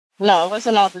No, it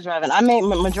wasn't all the driving. I made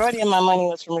majority of my money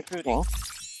was from recruiting.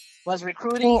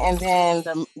 And then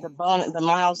the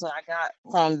miles that I got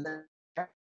from the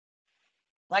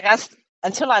like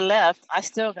until I left, I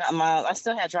still got miles. I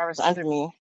still had drivers under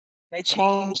me. They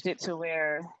changed it to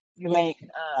where you make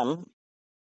an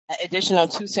additional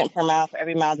 2 cents per mile for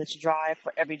every mile that you drive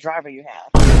for every driver you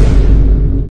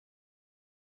have.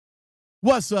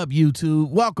 What's up,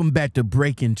 YouTube? Welcome back to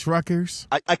Breaking Truckers.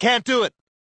 I can't do it.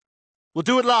 We'll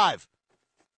do it live.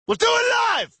 We'll do it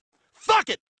live. Fuck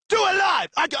it. Do it live.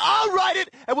 I'll write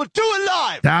it and we'll do it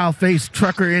live. Dial-faced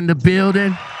trucker in the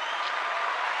building.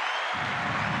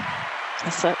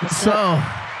 So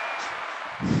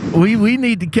we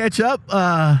need to catch up.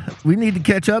 We need to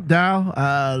catch up,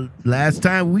 Dial. Last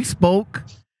time we spoke,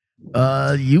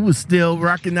 you was still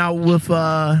rocking out with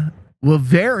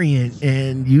Variant,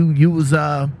 and you was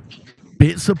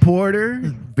bit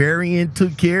supporter. Variant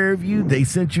took care of you. They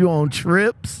sent you on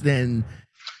trips and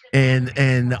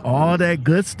all that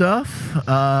good stuff.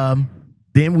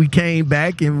 Then we came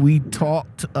back and we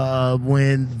talked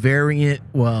when Variant,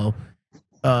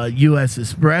 U.S.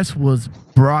 Express was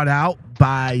brought out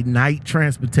by Night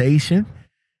Transportation,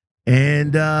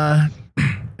 and now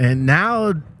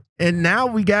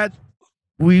we got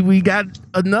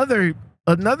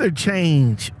another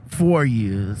change for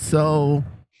you. So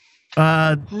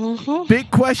big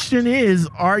question is,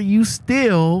 are you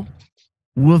still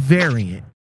with Variant?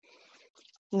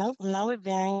 Nope, I'm not with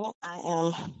Variant. I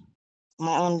am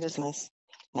my own business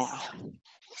now.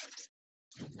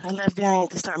 I left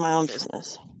Variant to start my own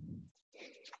business.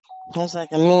 It was like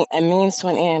a means to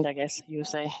an end, I guess you would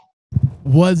say.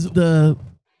 Was the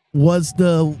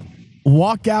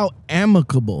walkout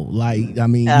amicable? Like, I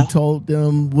mean, yeah. You told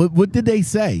them, what did they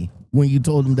say when you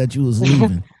told them that you was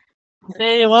leaving?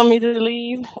 They didn't want me to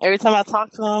leave. Every time I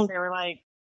talked to them, they were like,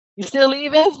 "You still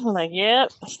leaving?" I'm like,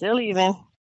 "Yep, still leaving."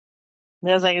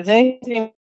 They was like, "Is anything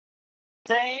to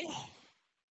say?"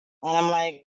 And I'm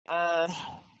like, the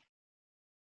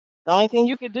only thing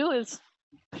you could do is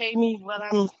pay me what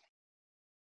I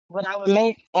would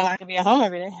make, and I could be at home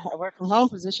every day. A work from home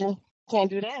position. Can't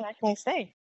do that. I can't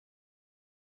stay.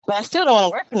 But I still don't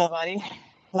want to work for nobody.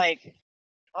 Like,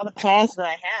 all the plans that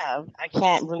I have, I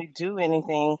can't really do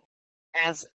anything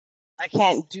as I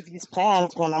can't do these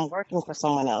plans when I'm working for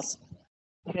someone else.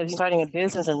 Because you're starting a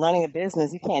business and running a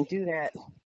business, you can't do that.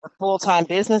 A full-time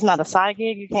business, not a side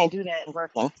gig, you can't do that and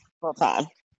working full-time.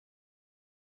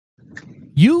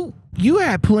 You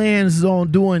had plans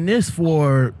on doing this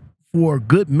for a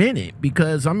good minute,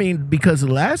 because the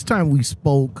last time we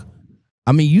spoke,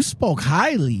 I mean, you spoke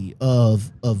highly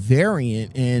of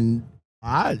Variant, and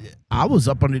I was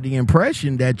up under the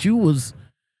impression that you was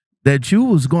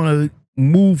going to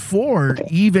move forward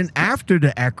even after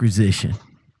the acquisition.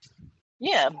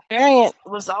 Yeah, Variant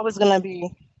was always going to be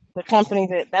the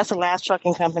company that's the last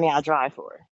trucking company I'll drive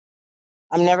for.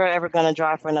 I'm never ever going to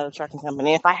drive for another trucking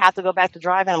company. If I have to go back to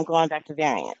driving, I'm going back to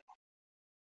Variant.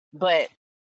 But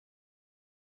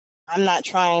I'm not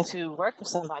trying to work for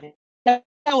somebody.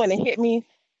 When it hit me,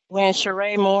 when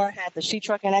Sheree Moore had the She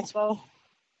Trucking Expo,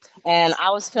 and I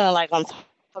was feeling like on top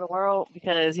of the world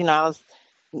because,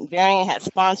 Variant had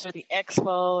sponsored the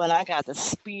expo, and I got to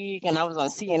speak, and I was on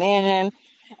CNN,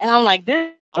 and I'm like,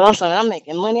 this is awesome. I'm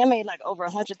making money. I made like over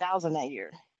 $100,000 that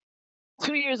year.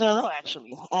 2 years in a row,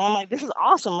 actually. And I'm like, this is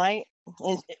awesome, right?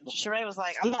 And Sheree was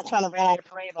like, I'm not trying to rain on your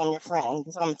parade on your friend.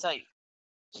 That's what I'm going to tell you.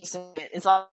 She said, it's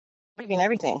all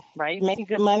everything, right? You're making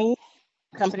good money.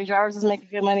 Company drivers is making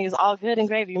good money. It's all good and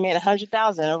gravy. You made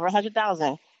 $100,000, over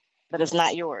 $100,000, but it's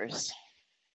not yours.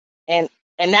 And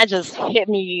that just hit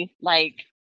me like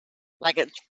a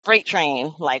freight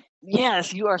train. Like,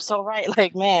 yes, you are so right.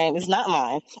 Like, man, it's not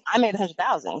mine. I made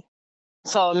 $100,000.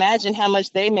 So imagine how much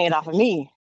they made off of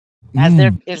me as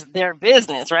their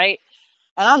business, right?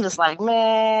 And I'm just like,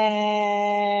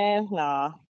 man,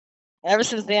 no. Ever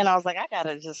since then, I was like, I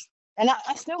gotta just, and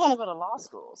I still want to go to law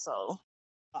school. So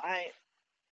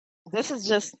this is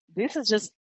just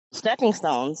stepping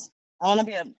stones. I want to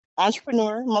be an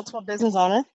entrepreneur, multiple business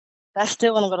owner. I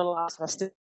still want to go to law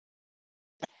school.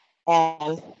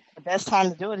 And the best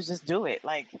time to do it is just do it.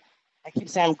 Like, I keep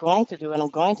saying I'm going to do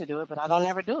it, but I don't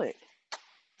ever do it.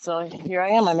 So here I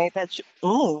am. I made that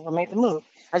move. I made the move.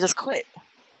 I just quit.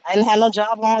 I didn't have no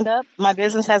job lined up. My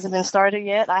business hasn't been started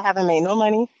yet. I haven't made no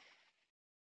money.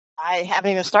 I haven't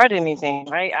even started anything,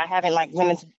 right? I haven't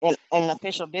went into an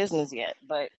official business yet,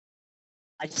 but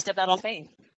I just stepped out on faith.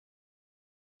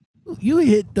 You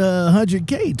hit the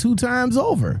 100K 2 times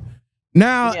over.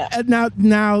 Now,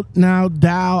 now,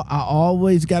 Dow, I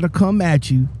always got to come at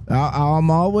you.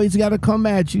 I'm always got to come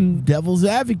at you. Devil's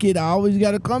advocate, I always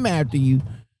got to come after you.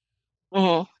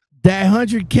 Mm-hmm. That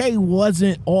 100K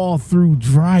wasn't all through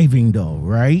driving, though,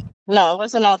 right? No, it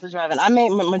wasn't all through driving. I made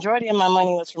majority of my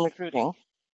money was from recruiting.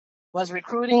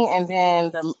 And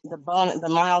then the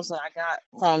miles that I got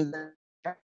from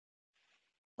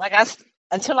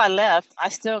until I left, I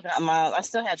still got miles. I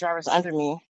still had drivers under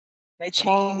me. They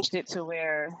changed it to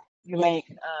where you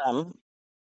make an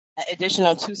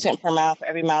additional 2 cents per mile for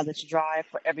every mile that you drive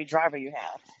for every driver you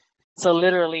have. So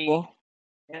literally,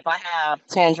 if I have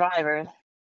 10 drivers,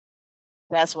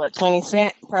 that's what, 20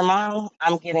 cents per mile.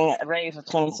 I'm getting a raise of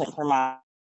 20 cents per mile.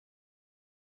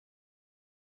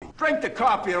 Drink the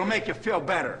coffee; it'll make you feel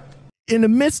better. In the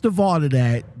midst of all of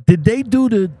that, did they do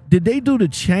the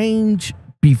change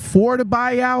before the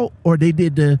buyout, or they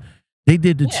did the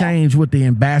change with the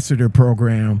ambassador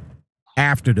program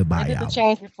after the buyout? They did the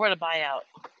change before the buyout.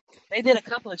 They did a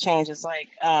couple of changes. Like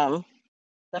how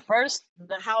it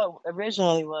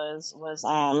originally was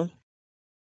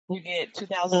you get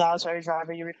 $2,000 for every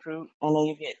driver you recruit, and then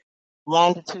you get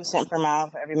 1 to 2 cents per mile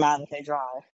for every mile that they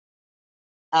drive.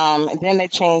 And then they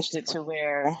changed it to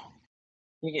where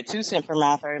you get 2 cents per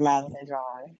mile for every mile that they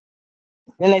drive.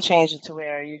 Then they changed it to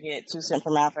where you get 2 cents per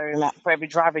mile for every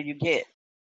driver you get.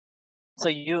 So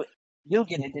you'll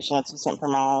get an additional 2 cents per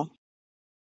mile.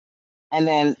 And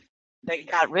then they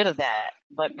got rid of that.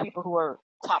 But people who were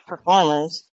top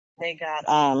performers, they got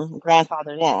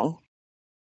grandfathered in.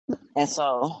 And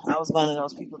so I was one of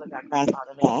those people that got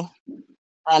grandfathered in.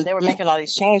 They were making all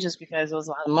these changes because there was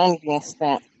a lot of money being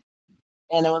spent,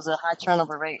 and it was a high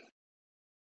turnover rate.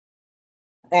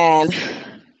 And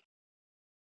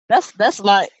that's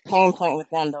my pain point with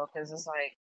them, though, because it's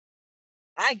like,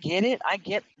 I get it. I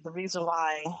get the reason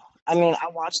why. I mean, I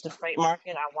watch the freight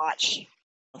market. I watch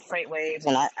freight waves,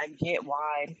 and I get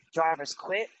why drivers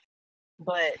quit.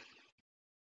 But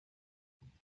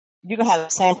you're going to have the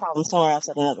same problem somewhere else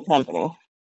at another company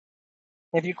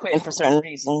if you're quitting for certain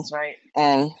reasons, right?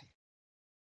 And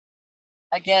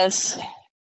I guess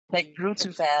they grew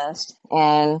too fast,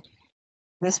 and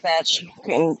dispatch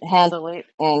couldn't handle it,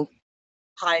 and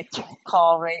high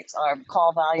call rates or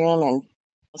call volume, and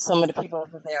some of the people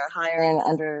that they are hiring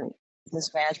under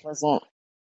dispatch wasn't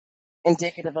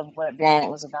indicative of what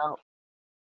Variant was about.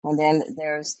 And then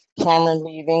there's Cameron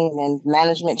leaving, and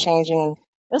management changing.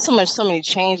 There's so many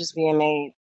changes being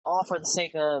made, all for the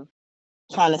sake of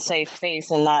trying to save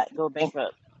face and not go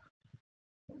bankrupt.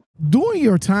 During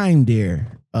your time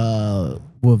there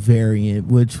with Variant,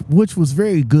 which was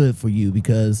very good for you,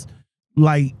 because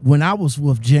like when I was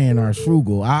with JNR's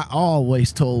Frugal, I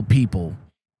always told people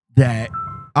that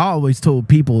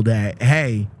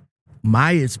hey,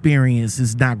 my experience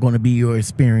is not going to be your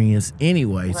experience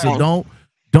anyway. Right. So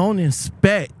don't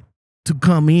expect to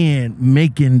come in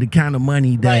making the kind of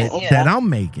money that I'm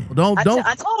making.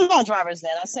 I told my drivers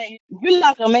that. I say, you're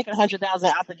not gonna make $100,000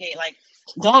 out the gate. Like,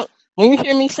 when you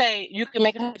hear me say you can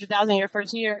make $100,000 your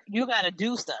first year, you got to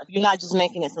do stuff. You're not just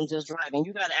making it from just driving.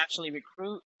 You got to actually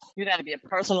recruit. You got to be a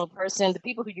personal person. The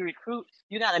people who you recruit,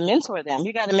 you got to mentor them.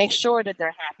 You got to make sure that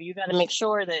they're happy. You got to make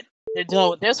sure that they're doing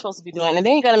what they're supposed to be doing, and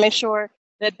then you got to make sure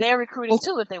that they're recruiting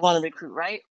too if they want to recruit,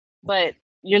 right? But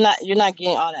you're not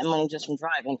getting all that money just from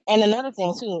driving. And another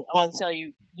thing too, I want to tell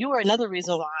you, you were another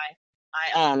reason why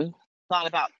I thought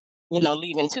about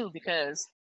leaving too, because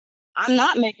I'm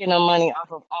not making no money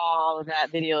off of all of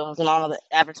that videos and all of the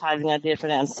advertising I did for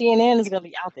them. CNN is going to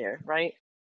be out there, right?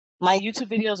 My YouTube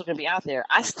videos are going to be out there.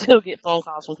 I still get phone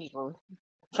calls from people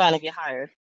trying to get hired,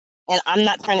 and I'm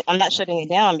not shutting it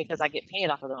down because I get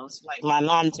paid off of those, like my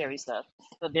monetary stuff.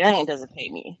 The Variant doesn't pay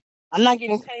me. I'm not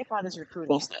getting paid for all this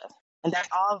recruiting stuff. And that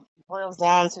all boils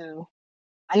down to,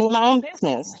 I need my own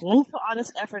business. Let me put all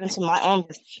this effort into my own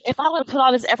business. If I would have put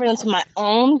all this effort into my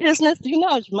own business, do you know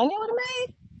how much money I would have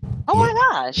made? Oh my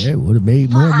gosh. Yeah, it would have made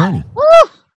more money. Woo,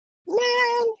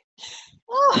 man.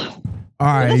 Woo. All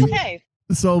right. Okay.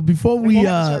 So before we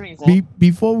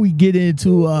get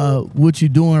into what you're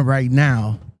doing right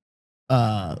now,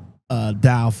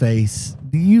 Dialface,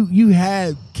 you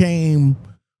came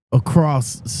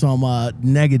across some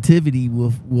negativity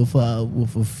with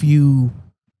a few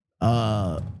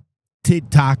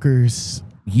TikTokers,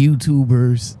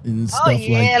 YouTubers, and stuff like that. Oh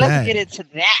yeah, let's get into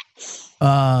that.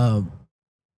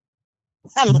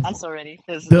 I'm so ready,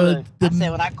 because I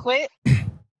said when I quit, you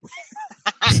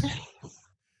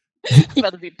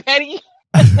about to be petty.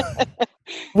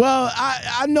 Well,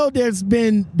 I know there's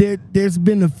been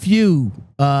a few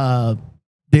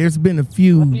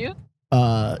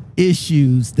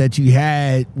issues that you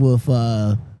had with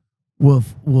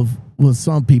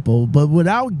some people, but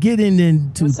without getting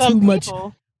into too much,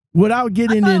 it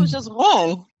was just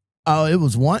one. Oh, it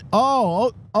was one.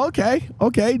 Oh, okay.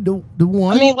 The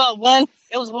one. I mean, well,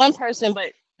 it was one person,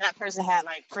 but that person had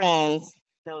like friends.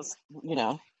 Those, you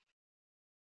know,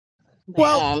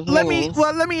 Well, let minions.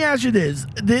 me ask you this: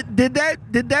 did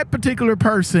that particular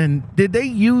person, did they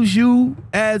use you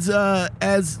as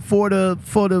for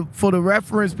the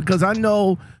reference? Because I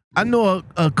know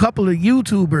a couple of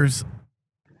YouTubers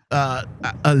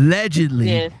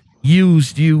allegedly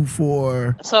used you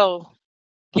for. So,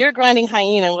 Gear Grinding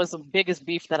Hyena was the biggest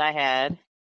beef that I had,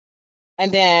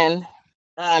 and then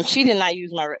she did not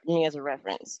use me as a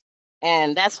reference,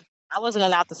 and I wasn't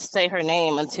allowed to say her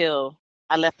name until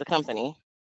I left the company.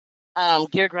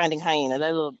 Gear Grinding Hyena.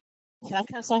 That little. Can I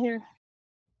cuss on here?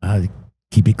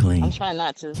 Keep it clean. I'm trying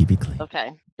not to. Keep it clean.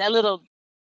 Okay. That little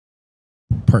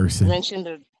person. Mentioned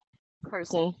the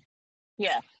person.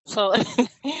 Yeah. So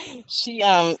she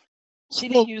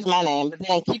didn't use my name, but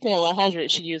then keeping it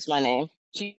 100, she used my name.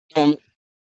 She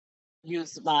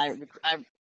used my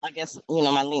I guess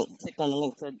my link. Clicked on the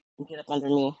link to get up under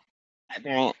me at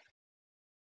Variant.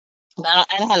 But I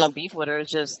didn't have no beef with her. It's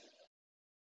just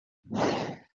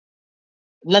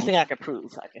nothing I could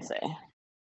prove, I can say.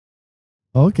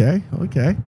 Okay.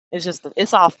 It's just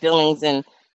it's all feelings, and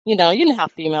you know how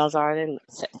females are. They're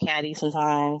catty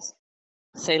sometimes,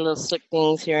 say little slick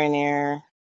things here and there,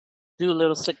 do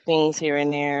little slick things here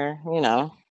and there.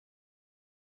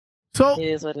 So it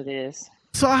is what it is.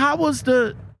 So how was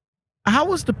the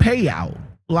payout?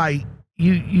 Like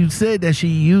you said that she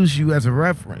used you as a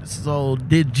reference. So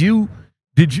did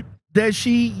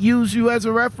she use you as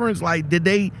a reference? Like did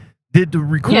the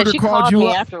recruiter call you me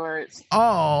up? Afterwards? She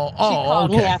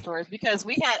called me afterwards because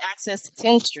we had access to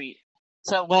 10th Street.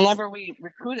 So whenever we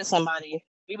recruited somebody,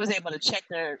 we was able to check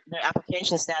their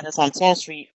application status on 10th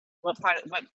Street, what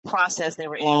process they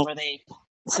were in, where they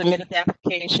submitted the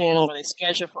application, were they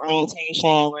scheduled for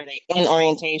orientation, were they in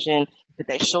orientation, did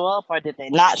they show up or did they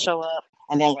not show up,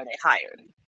 and then were they hired?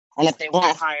 And if they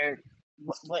weren't hired,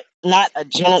 not a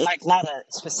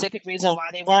specific reason why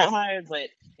they weren't hired, but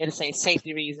it'd say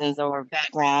safety reasons or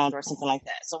background or something like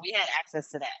that. So we had access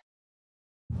to that.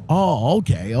 Oh,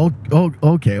 okay.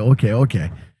 Okay. All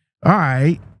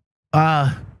right.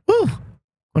 I'm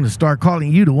gonna start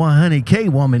calling you the 100K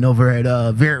woman over at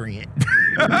Variant.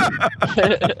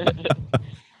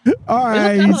 All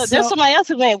right. There's somebody else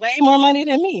who made way more money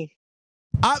than me.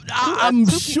 I'm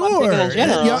sure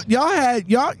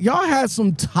y'all had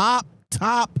some top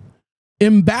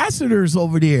ambassadors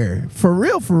over there. For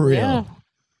real. Yeah.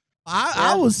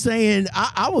 I was saying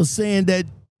that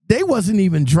they wasn't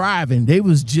even driving. They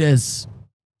was just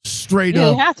straight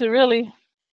up.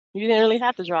 You didn't really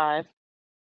have to drive.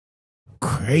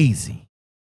 Crazy.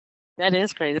 That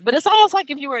is crazy. But it's almost like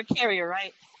if you were a carrier,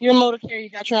 right? You're a motor carrier, you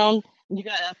got a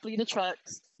fleet of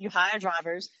trucks, you hire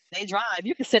drivers, they drive.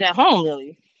 You can sit at home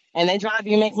really. And they drive,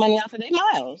 you make money off of their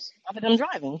miles, off of them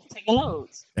driving, taking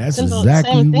loads. That's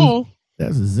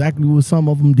exactly what some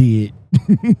of them did.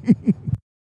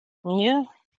 Yeah.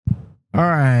 All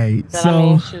right. But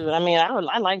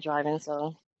I like driving,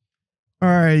 so. All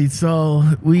right, so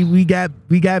we got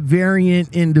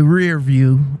Variant in the rear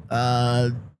view.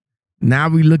 Now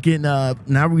we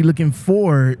looking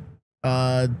forward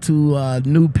to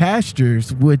new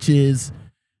pastures, which is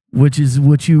what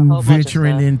you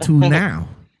venturing into now.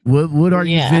 What are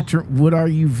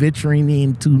you venturing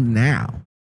into now?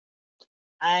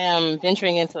 I am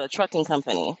venturing into a trucking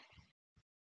company.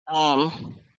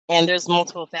 And there's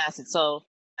multiple facets. So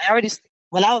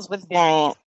when I was with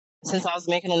Variant, since I was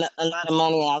making a lot of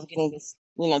money and I was getting this,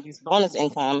 this bonus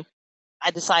income, I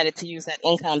decided to use that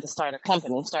income to start a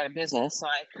business. So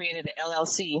I created an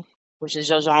LLC, which is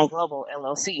Jojon Global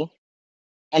LLC.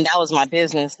 And that was my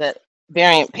business that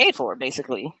Variant paid for,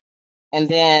 basically. And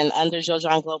then under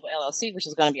Jojon Global LLC, which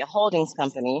is going to be a holdings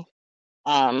company,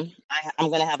 I'm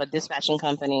going to have a dispatching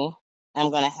company. I'm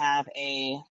going to have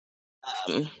a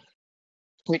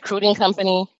recruiting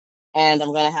company, and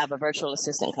I'm going to have a virtual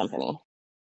assistant company.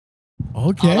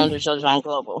 Okay. All under Jojon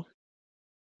Global.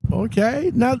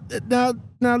 Okay. Now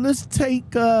let's take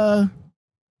the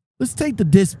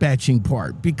dispatching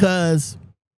part, because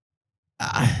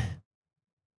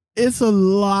it's a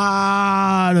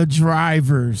lot of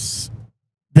drivers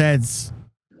that's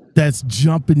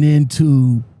jumping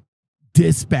into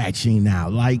dispatching now.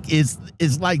 Like it's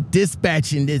like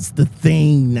dispatching is the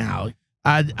thing now.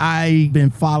 I've been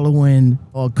following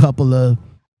a couple of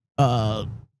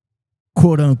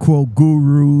quote unquote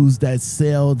gurus that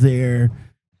sell their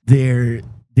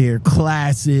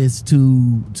classes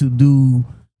to do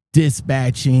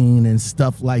dispatching and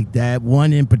stuff like that.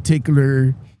 One in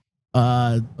particular.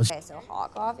 Okay, so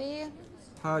hot coffee.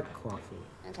 Hot coffee.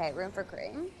 Okay, room for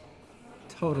cream.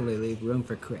 totally leave room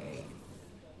for Craig.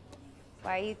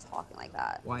 Why are you talking like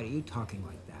that? Why are you talking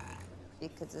like that?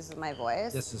 Because this is my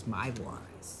voice? This is my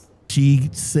voice. She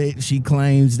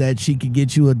claims that she could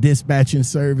get you a dispatching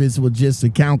service with just a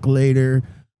calculator,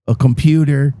 a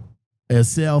computer, a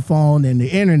cell phone, and the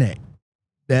internet.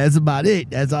 That's about it.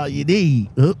 That's all you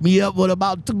need. Hook me up with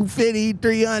about $250,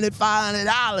 $300,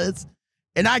 $500,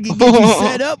 and I can get you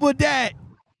set up with that.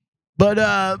 But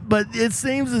it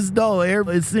seems as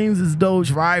though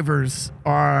drivers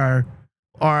are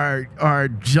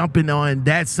jumping on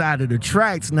that side of the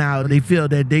tracks now. They feel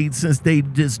that since they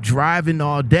just driving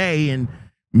all day and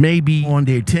maybe on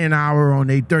their 10-hour, on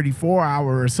their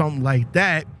 34-hour or something like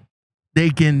that, they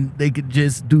could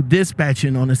just do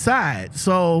dispatching on the side.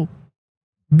 So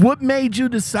what made you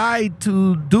decide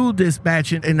to do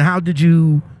dispatching, and how did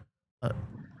you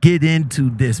get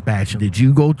into dispatching? Did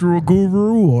you go through a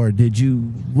guru, or did you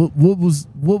what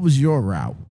was your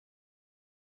route?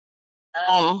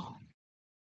 Well,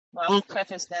 I'm gonna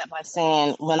preface that by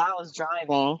saying when I was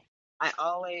driving, I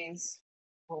always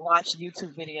would watch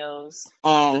YouTube videos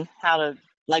on how to,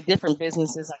 like, different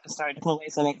businesses I could start, different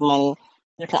ways to make money,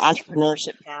 different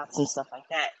entrepreneurship paths and stuff like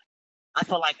that. I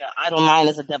feel like an idle mind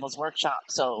is a devil's workshop,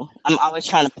 so I'm always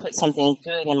trying to put something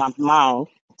good in my mind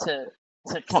to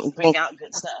bring out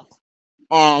good stuff.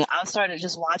 And I started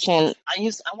just watching.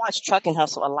 I watch Trucking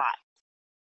Hustle a lot,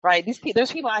 right?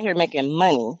 There's people out here making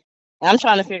money, and I'm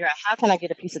trying to figure out how can I get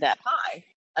a piece of that pie.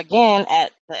 Again,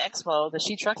 at the expo, the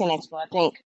She Trucking Expo, I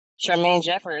think Charmaine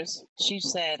Jeffers, she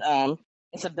said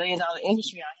it's $1 billion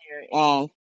industry out here, and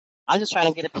I'm just trying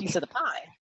to get a piece of the pie.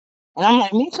 And I'm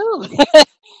like, me too.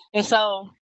 And so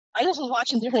I just was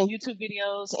watching different YouTube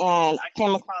videos, and I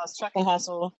came across Trucking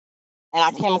Hustle, and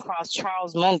I came across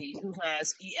Charles Mundy, who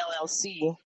has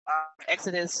ELLC,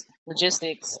 Exodus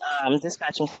Logistics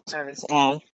Dispatching Service,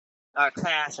 and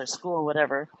class or school or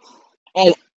whatever.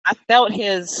 And I felt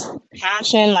his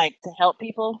passion, like, to help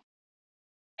people.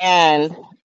 And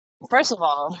first of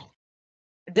all,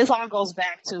 this all goes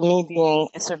back to me being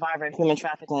a survivor of human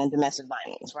trafficking and domestic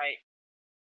violence, right?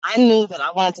 I knew that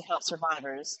I wanted to help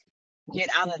survivors get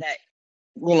out of that,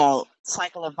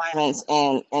 cycle of violence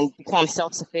and become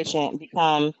self-sufficient,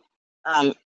 become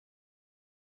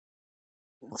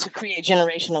to create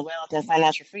generational wealth and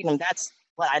financial freedom. That's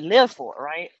what I live for,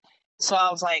 right? So I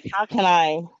was like, how can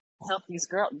I help these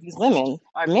women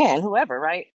or men, whoever,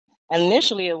 right? And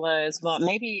initially it was, well,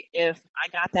 maybe if I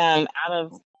got them out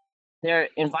of their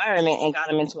environment and got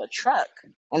them into a truck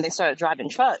and they started driving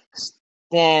trucks,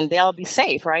 then they'll be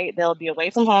safe, right? They'll be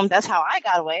away from home. That's how I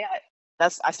got away.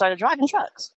 I started driving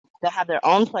trucks. They'll have their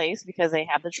own place because they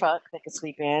have the truck they can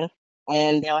sleep in,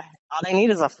 and all they need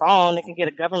is a phone. They can get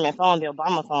a government phone, the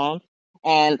Obama phone,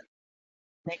 and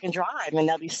they can drive and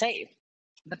they'll be safe.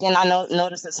 But then I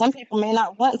noticed that some people may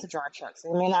not want to drive trucks. They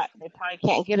probably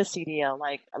can't get a CDL.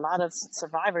 Like a lot of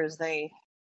survivors, they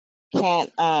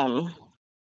can't.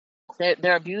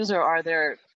 Their abuser or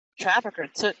their trafficker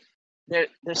took their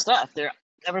stuff, their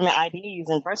government IDs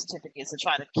and birth certificates, to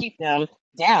try to keep them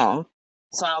down.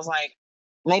 So I was like,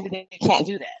 maybe they can't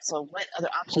do that. So what other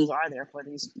options are there for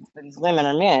these women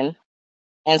or men?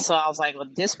 And so I was like, well,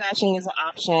 dispatching is an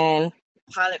option,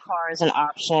 pilot car is an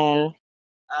option,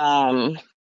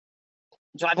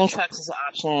 driving trucks is an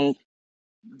option,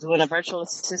 doing a virtual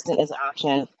assistant is an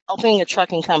option, opening a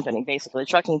trucking company, basically, a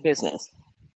trucking business.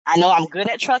 I know I'm good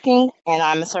at trucking, and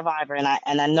I'm a survivor, and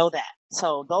I know that.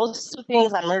 So those two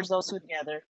things, I merged those two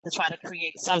together to try to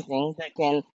create something that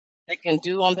they can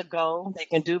do on the go. They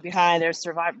can do behind their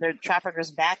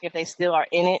traffickers' back if they still are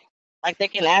in it. Like they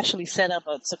can actually set up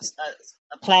a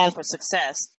plan for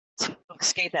success to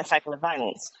escape that cycle of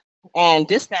violence. And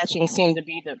dispatching seemed to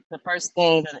be the first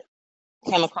thing that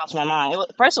came across my mind.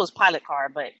 First it was pilot car,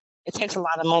 but it takes a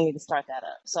lot of money to start that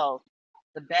up. So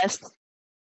the best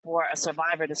for a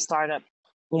survivor to start up,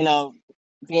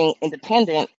 being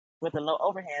independent with a low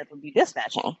overhead would be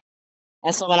dispatching.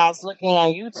 And so when I was looking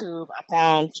on YouTube, I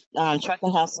found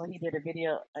Trucking Hustle. He did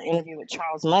an interview with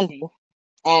Charles Mundy,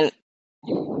 and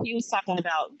he was talking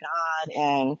about God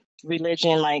and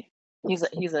religion. Like he's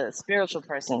a spiritual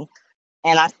person,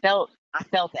 and I felt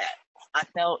that. I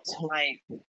felt like,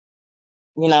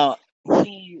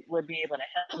 he would be able to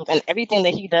help, and everything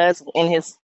that he does in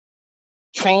his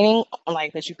training,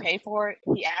 like that you pay for,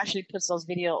 he actually puts those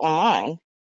videos online.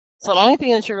 So the only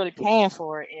thing that you're really paying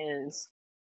for is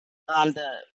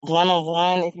the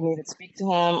one-on-one if you need to speak to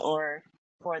him, or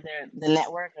for the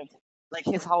network of like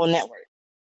his whole network.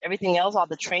 Everything else, all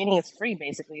the training is free,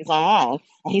 basically. It's online,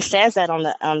 and he says that on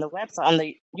the website, on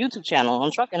the YouTube channel,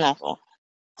 on Trucking Hustle.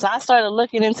 So I started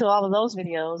looking into all of those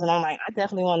videos, and I'm like, I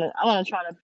want to try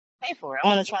to pay for it. I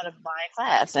want to try to buy a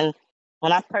class. And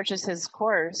when I purchased his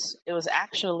course, it was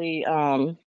actually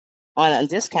on a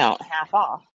discount, half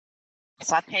off.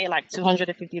 So I paid like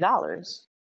 $250.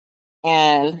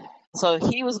 And so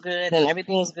he was good and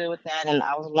everything was good with that. And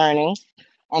I was learning.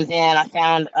 And then I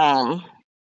found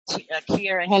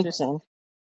Kiera Henderson,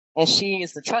 and she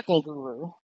is the trucking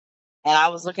guru. And I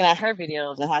was looking at her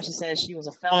videos and how she says she was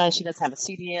a felon. She doesn't have a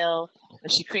CDL,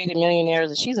 but she created millionaires,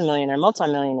 and she's a millionaire,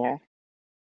 multimillionaire.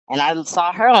 And I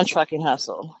saw her on Trucking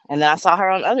Hustle, and then I saw her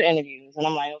on other interviews, and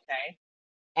I'm like, okay.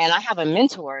 And I have a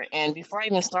mentor, and before I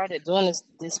even started doing this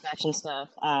dispatching stuff,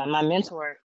 my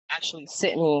mentor actually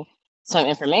sent me some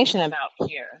information about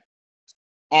Kiera.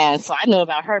 And so I knew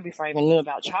about her before I even knew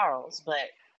about Charles, but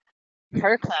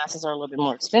her classes are a little bit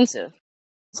more expensive.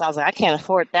 So I was like, I can't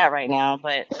afford that right now.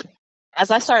 But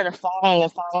as I started following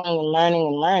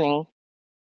and learning,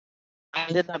 I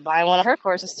ended up buying one of her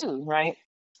courses too, right?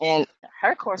 And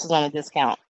her course is on a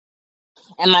discount.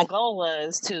 And my goal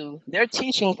was they're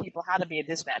teaching people how to be a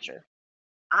dispatcher.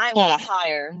 I want to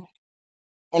hire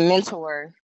and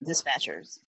mentor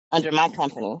dispatchers under my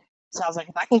company. So I was like,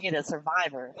 if I can get a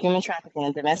survivor, human trafficking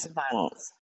and domestic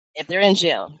violence, if they're in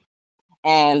jail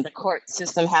and the court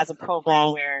system has a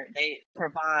program where they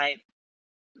provide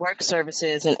work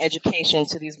services and education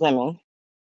to these women,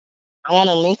 I want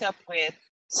to link up with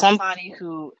somebody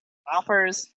who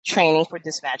offers training for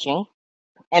dispatching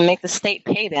and make the state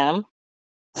pay them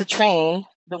to train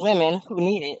the women who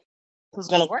need it, who's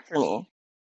going to work for me.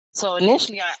 So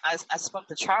initially I spoke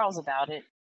to Charles about it,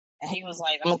 and he was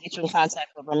like, I'm going to get you in contact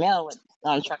with Ramel with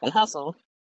Trucking Hustle.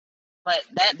 But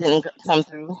that didn't come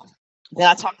through. Then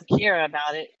I talked to Kiera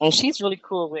about it, and she's really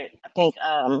cool with, I think,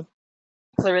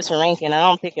 Clarissa Rankin. I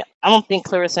don't think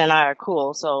Clarissa and I are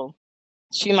cool, so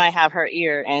she might have her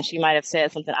ear and she might have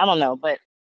said something. I don't know, but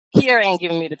Kiera ain't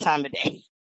giving me the time of day.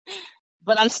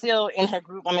 But I'm still in her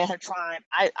group. I'm in her tribe.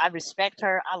 I respect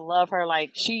her. I love her.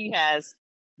 Like, she has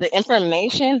the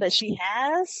information that she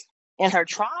has in her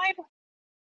tribe,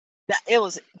 that it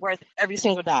was worth every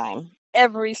single dime.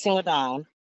 Every single dime.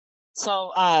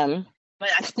 So, but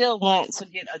I still want to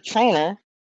get a trainer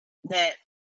that,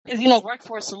 because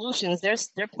Workforce Solutions,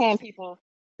 they're paying people,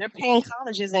 they're paying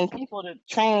colleges and people to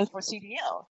train for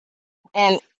CDL,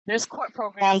 and there's court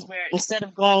programs where instead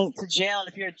of going to jail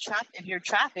if you're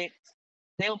trafficked,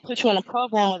 they will put you in a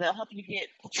program where they'll help you get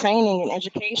training and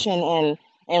education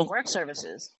and work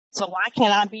services. So why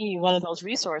can't I be one of those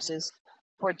resources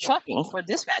for trucking, for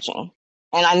dispatching?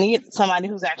 And I need somebody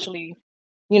who's actually,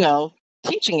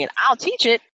 teaching it. I'll teach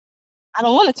it. I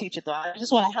don't want to teach it though. I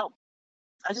just want to help.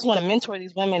 I just want to mentor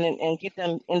these women and get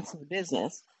them into the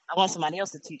business. I want somebody else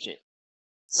to teach it.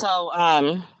 So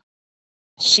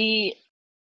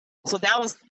so that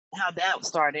was how that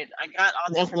started. I got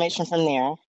all the information from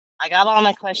there. I got all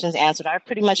my questions answered. I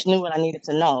pretty much knew what I needed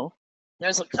to know.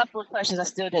 There's a couple of questions I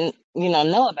still didn't,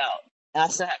 know about, and I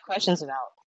still had questions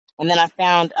about. And then I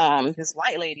found this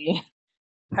white lady.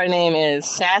 Her name is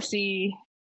Sassy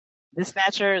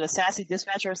Dispatcher, or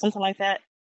something like that.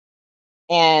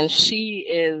 And she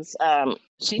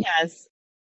has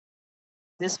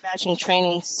dispatch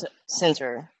training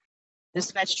center,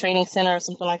 or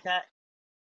something like that.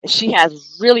 She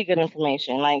has really good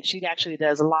information. Like, she actually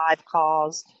does live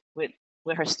calls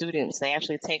with her students. They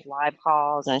actually take live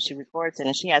calls and she records it,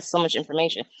 and she has so much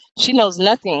information. She knows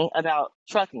nothing about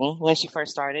trucking when she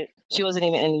first started. She wasn't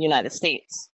even in the United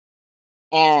States.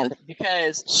 And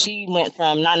because she went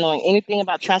from not knowing anything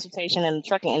about transportation and the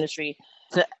trucking industry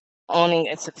to owning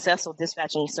a successful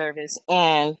dispatching service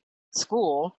and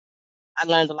school, I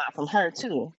learned a lot from her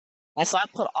too. And so I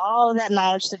put all of that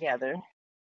knowledge together,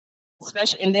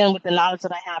 especially, and then with the knowledge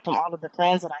that I have from all of the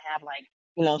friends that I have, like,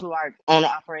 who are owner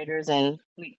operators and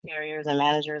fleet carriers and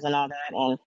managers and all that,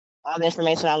 and all the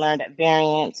information I learned at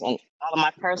Variant and all of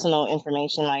my personal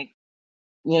information, like,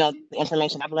 the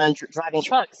information I've learned driving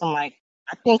trucks. I'm like,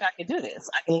 I think I could do this.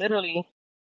 I can literally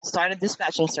start a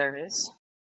dispatching service,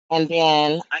 and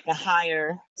then I can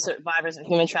hire survivors of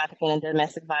human trafficking and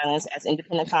domestic violence as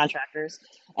independent contractors,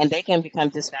 and they can become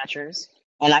dispatchers,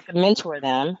 and I can mentor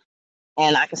them,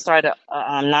 and I can start a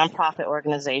nonprofit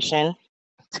organization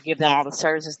to give them all the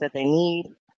services that they need.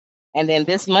 And then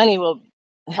this money will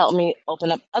help me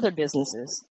open up other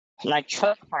businesses, like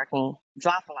truck parking,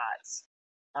 drop lots.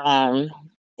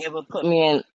 It will put me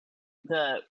in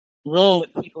the room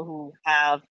with people who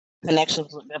have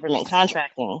connections with government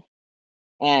contracting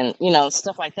and,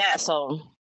 stuff like that. So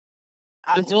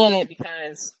I'm doing it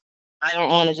because I don't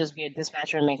want to just be a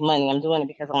dispatcher and make money. I'm doing it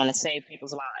because I want to save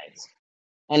people's lives.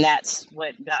 And that's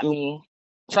what got me,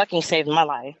 trucking saved my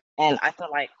life. And I feel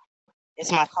like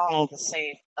it's my calling to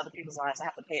save other people's lives. I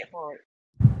have to pay it forward,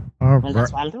 All and right.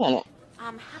 that's why I'm doing it. How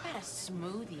about a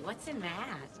smoothie? What's in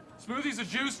that? Smoothie's a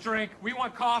juice drink. We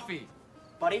want coffee.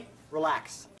 Buddy,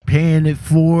 relax. Paying it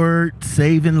forward,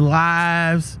 saving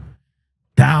lives.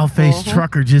 Dialface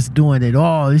Trucker just doing it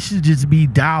all. It should just be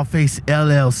Dialface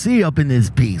LLC up in this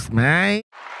piece, man.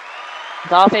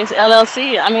 Dollface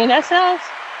LLC. I mean, that sounds.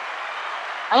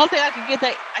 I don't think I could get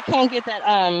that. I can't get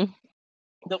that.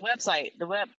 The website, the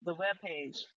web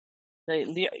page,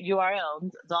 the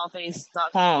URL,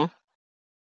 dollface.com.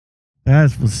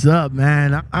 That's what's up,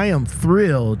 man. I am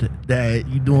thrilled that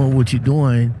you're doing what you're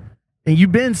doing. And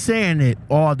you've been saying it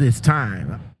all this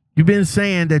time. You've been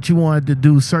saying that you wanted to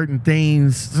do certain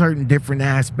things, certain different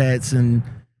aspects, and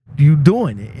you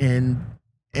doing it.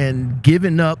 And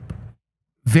giving up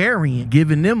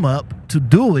giving them up to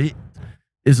do it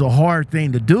is a hard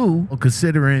thing to do,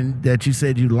 considering that you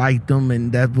said you liked them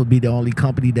and that would be the only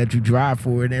company that you drive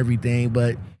for and everything.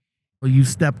 But you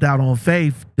stepped out on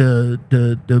faith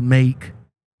to make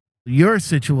your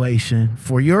situation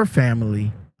for your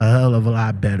family a hell of a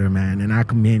lot better, man. And I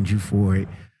commend you for it.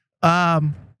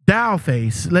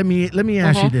 Dialface, let me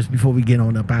ask you this before we get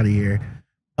on up out of here.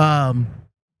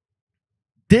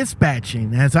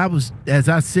 Dispatching, as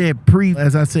I said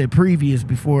previous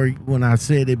before when I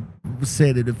said it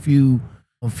a few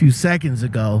seconds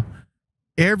ago,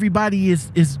 everybody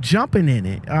is jumping in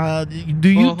it. Do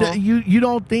you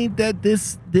don't think that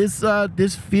this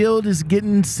field is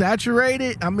getting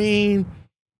saturated? I mean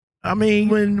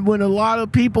when a lot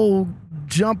of people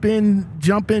jump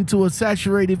into a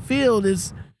saturated field,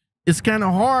 it's kind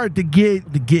of hard to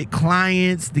get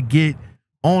clients, to get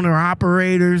owner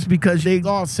operators, because they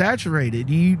all saturated.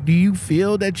 Do you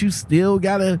feel that you still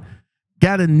got a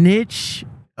niche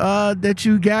that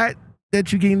you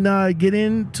can get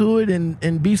into it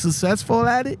and be successful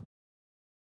at it?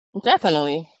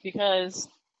 Definitely, because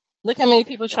look how many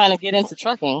people trying to get into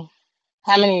trucking.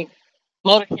 How many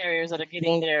motor carriers that are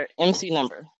getting their MC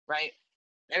number, right?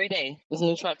 Every day, there's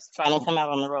new trucks trying to come out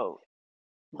on the road.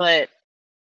 But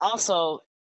also,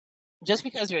 just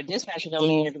because you're a dispatcher don't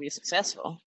mean you're going to be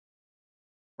successful,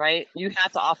 right? You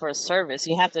have to offer a service.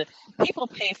 People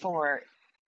pay for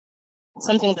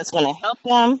something that's going to help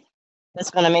them,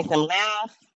 that's going to make them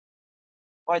laugh,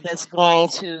 or that's going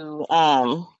to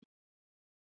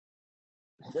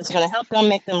help them,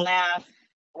 make them laugh,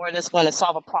 or that's going to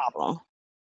solve a problem.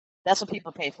 That's what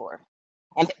people pay for.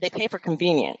 And they pay for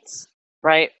convenience,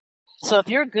 right? So if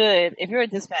you're a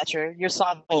dispatcher, you're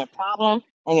solving a problem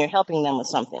and you're helping them with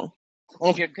something. And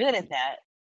if you're good at that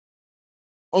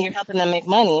and you're helping them make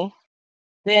money,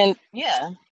 then yeah,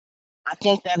 I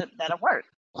think that'll work.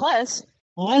 Plus,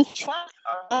 one truck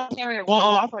or one carrier, one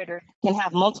owner operator can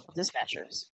have multiple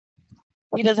dispatchers.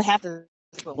 He doesn't have to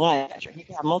put one dispatcher. He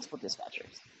can have multiple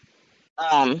dispatchers.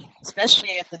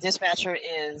 Especially if the dispatcher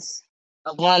is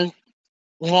a one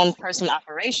person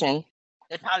operation,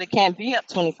 they probably can't be up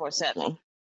 24/7.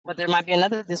 But there might be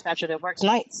another dispatcher that works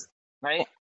nights, right?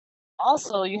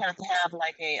 Also, you have to have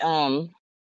like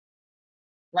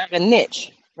a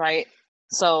niche, right?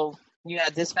 So you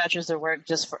have dispatchers that work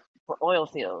just for oil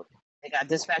field. They got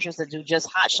dispatchers that do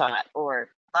just hot shot or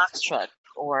box truck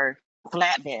or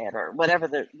flatbed or whatever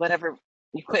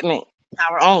equipment,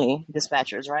 power only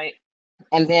dispatchers, right?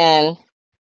 And then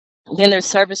there's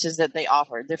services that they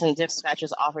offer. Different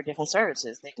dispatchers offer different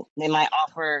services. They might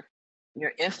offer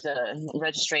your IFTA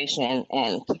registration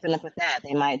and keeping up with that.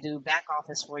 They might do back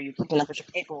office for you, keeping up with your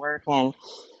paperwork and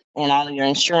all of your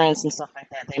insurance and stuff like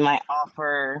that. They might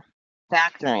offer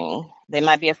factoring. They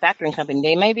might be a factoring company.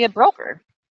 They may be a broker.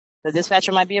 The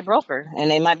dispatcher might be a broker,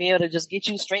 and they might be able to just get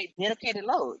you straight dedicated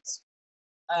loads.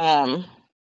 And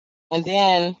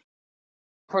then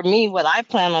for me, what I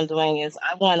plan on doing is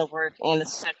I want to work in the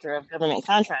sector of government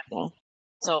contracting.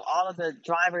 So all of the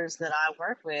drivers that I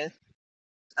work with,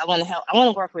 I want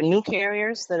to work with new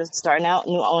carriers that are starting out,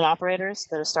 new own operators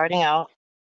that are starting out.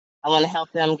 I want to help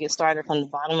them get started from the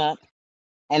bottom up.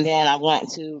 And then I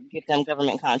want to get them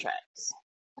government contracts,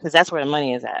 because that's where the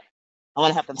money is at. I want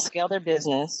to help them scale their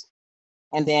business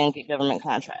and then get government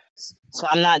contracts. So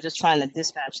I'm not just trying to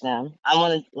dispatch them. I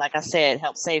want to, like I said,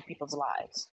 help save people's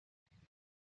lives.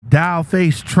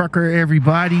 Dialface Trucker,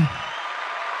 everybody.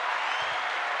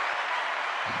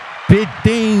 Big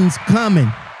things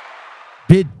coming.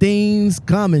 Big things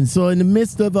coming. So in the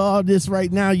midst of all this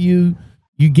right now, you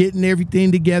getting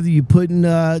everything together. You putting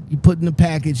the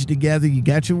package together. You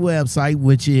got your website,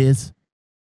 which is?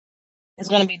 It's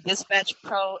going to be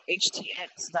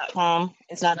dispatchprohtx.com.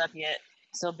 It's not up yet.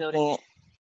 Still building it.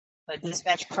 But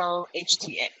Dispatch Pro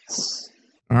HTX.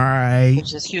 All right.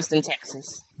 which is Houston,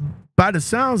 Texas. By the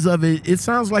sounds of it, it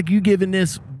sounds like you giving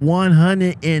this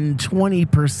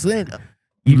 120%.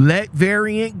 You let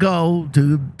Variant go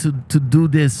to do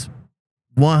this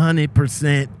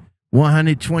 100%,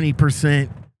 120%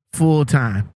 full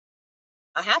time.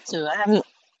 I have to.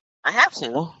 I have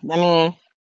to. I mean,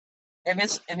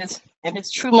 if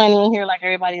it's true money in here, like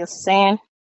everybody is saying,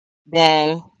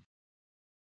 then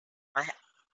I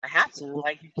have to.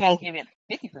 Like, you can't give it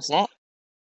 50%.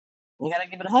 You gotta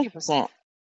give it 100%.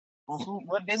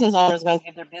 What business owner is gonna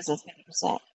give their business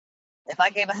 50%? If I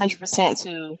gave 100%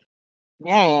 to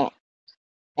Variant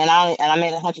and I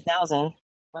made 100,000,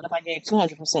 what if I gave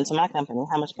 200% to my company?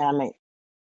 How much can I make?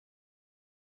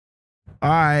 All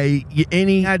right.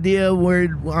 Any idea where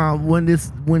when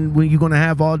you're gonna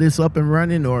have all this up and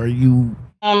running, or you?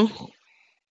 I'm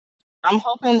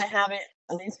hoping to have it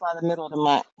at least by the middle of the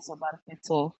month. So by the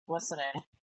 15th. What's today?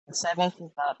 The 7th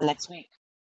is about next week.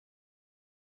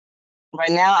 Right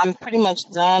now, I'm pretty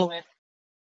much done with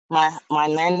my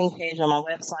landing page on my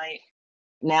website.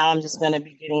 Now I'm just going to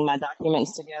be getting my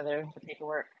documents together, the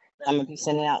paperwork that I'm going to be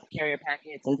sending out, carrier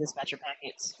packets and dispatcher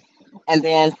packets, and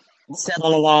then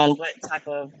settling on what type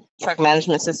of truck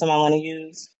management system I want to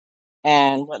use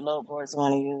and what load boards I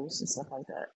want to use and stuff like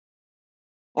that.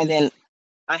 And then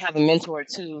I have a mentor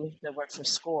too that works for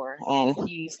SCORE, and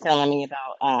he's telling me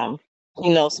about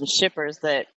he knows some shippers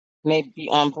that may be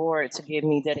on board to give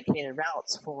me dedicated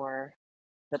routes for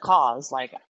the cause.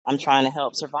 Like, I'm trying to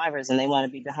help survivors, and they want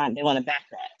to be behind. They want to back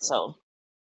that. So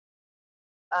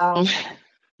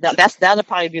that'll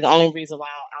probably be the only reason why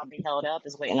I'll be held up,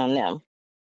 is waiting on them.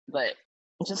 But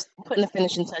just putting the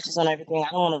finishing touches on everything.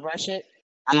 I don't want to rush it.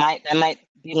 That might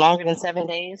be longer than 7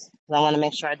 days, because I want to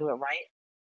make sure I do it right.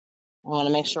 I want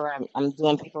to make sure I'm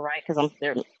doing people right, because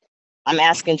I'm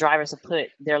asking drivers to put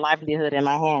their livelihood in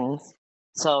my hands.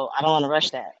 So I don't want to rush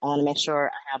that. I want to make sure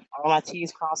I have all my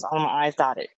T's crossed, all my I's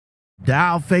dotted.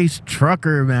 Dollface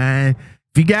Trucker, man.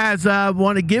 If you guys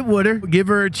want to get with her, give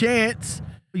her a chance.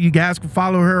 You guys can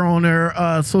follow her on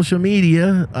her social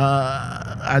media.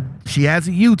 She has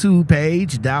a YouTube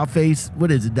page, Dollface. What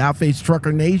is it? Dollface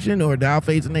Trucker Nation or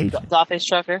Dollface Nation? Dollface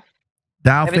Trucker.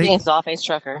 Everything's Dollface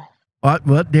Trucker.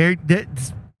 Well, there.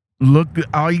 Look,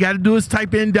 all you got to do is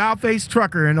type in Dollface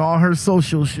Trucker, and all her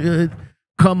socials should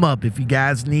come up. If you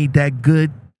guys need that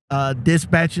good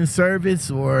dispatching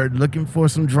service or looking for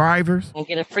some drivers, and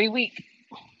get a free week.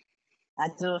 I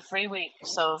do a free week,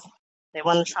 so if they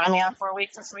want to try me out for a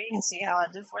week for free and see how I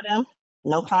do for them.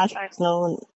 No contracts,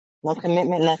 no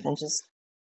commitment, nothing. Just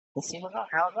see how it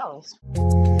goes.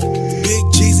 Big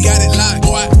G's got it locked,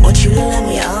 boy. Want you to love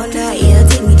me all night, yeah,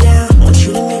 take me down. Want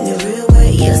you to make me real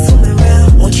wet, yeah, swim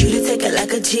around. Want you to take it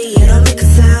like a G, yeah, don't make a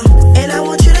sound. And I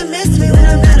want you to miss me when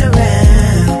I'm not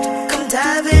around. Come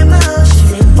dive in my ocean,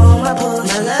 sip on my potion.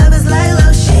 My love is like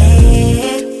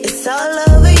lotion. It's all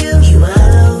over you, you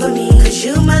all over me. Cause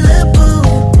you my little boo.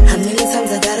 How many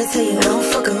times I gotta tell you don't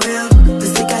fuck around?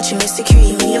 Pussy got you insecure,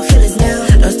 you in your feelings now.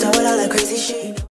 Don't start with